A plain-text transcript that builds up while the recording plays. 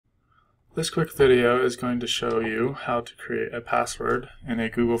This quick video is going to show you how to create a password in a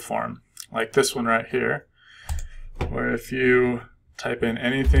Google form, like this one right here, where if you type in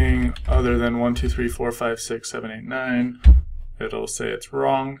anything other than 1, 2, 3, 4, 5, 6, 7, 8, 9, it'll say it's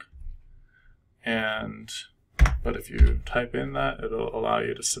wrong, but if you type in that, it'll allow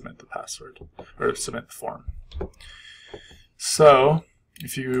you to submit the password, or submit the form. So,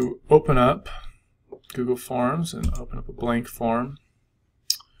 if you open up Google Forms and open up a blank form,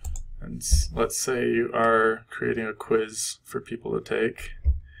 and let's say you are creating a quiz for people to take,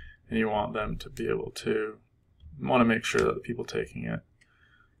 and you want them to be able to, want to make sure that the people taking it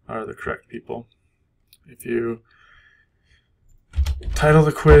are the correct people. If you title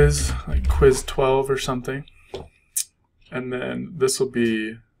the quiz like quiz 12 or something, and then this will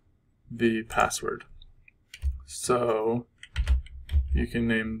be the password. So you can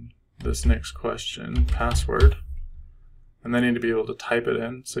name this next question password, and then you need to be able to type it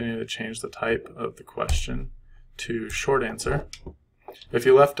in, so you need to change the type of the question to short answer. If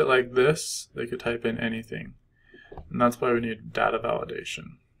you left it like this, they could type in anything, and that's why we need data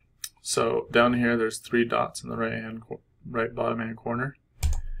validation. So down here there's 3 dots in the right bottom hand corner,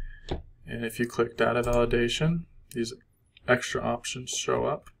 and if you click data validation, these extra options show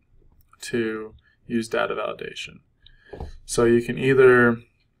up to use data validation. So you can either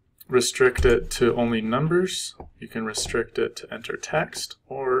restrict it to only numbers, you can restrict it to enter text,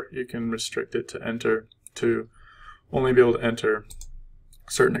 or you can restrict it to only be able to enter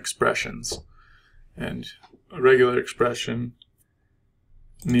certain expressions. And a regular expression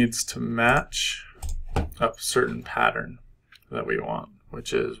needs to match a certain pattern that we want,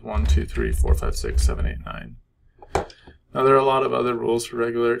 which is 1, 2, 3, 4, 5, 6, 7, 8, 9. Now there are a lot of other rules for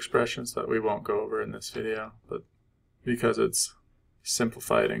regular expressions that we won't go over in this video, but because it's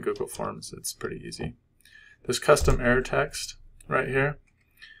simplified in Google Forms, it's pretty easy. This custom error text right here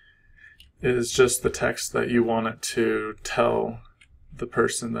is just the text that you want it to tell the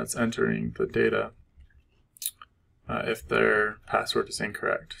person that's entering the data if their password is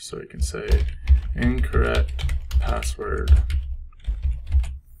incorrect. So you can say incorrect password.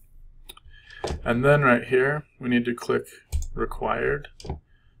 And then right here we need to click required,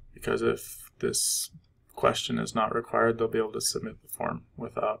 because if this question is not required, they'll be able to submit the form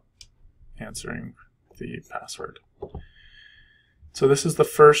without answering the password. So this is the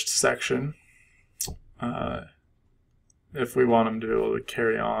first section. If we want them to be able to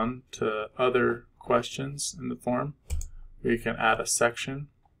carry on to other questions in the form, we can add a section,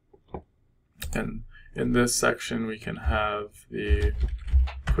 and in this section we can have the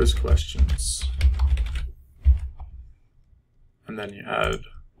quiz questions, and then you add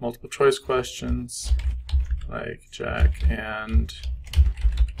multiple choice questions like Jack and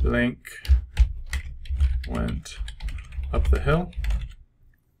Link went up the hill,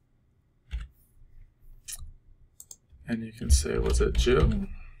 and you can say, was it Jill?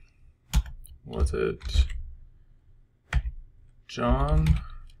 Was it John?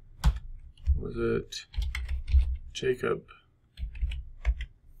 Was it Jacob?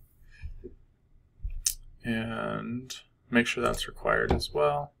 And make sure that's required as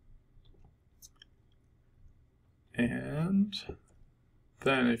well. And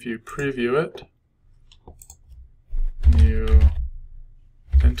then if you preview it, you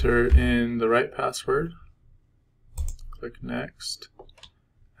enter in the right password, click next,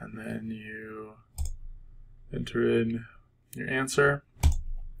 and then you enter in your answer,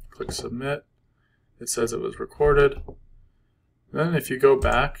 click submit. It says it was recorded. Then if you go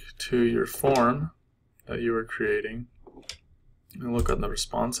back to your form that you were creating and look on the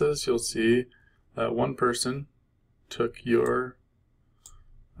responses, you'll see that one person took your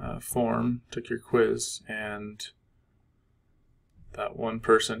form, took your quiz, and that one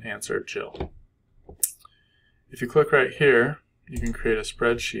person answered Jill. If you click right here, you can create a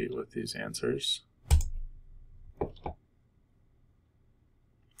spreadsheet with these answers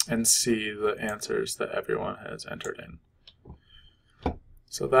and see the answers that everyone has entered in.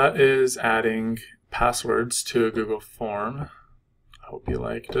 So that is adding passwords to a Google form. I hope you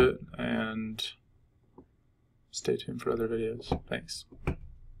liked it, and stay tuned for other videos. Thanks.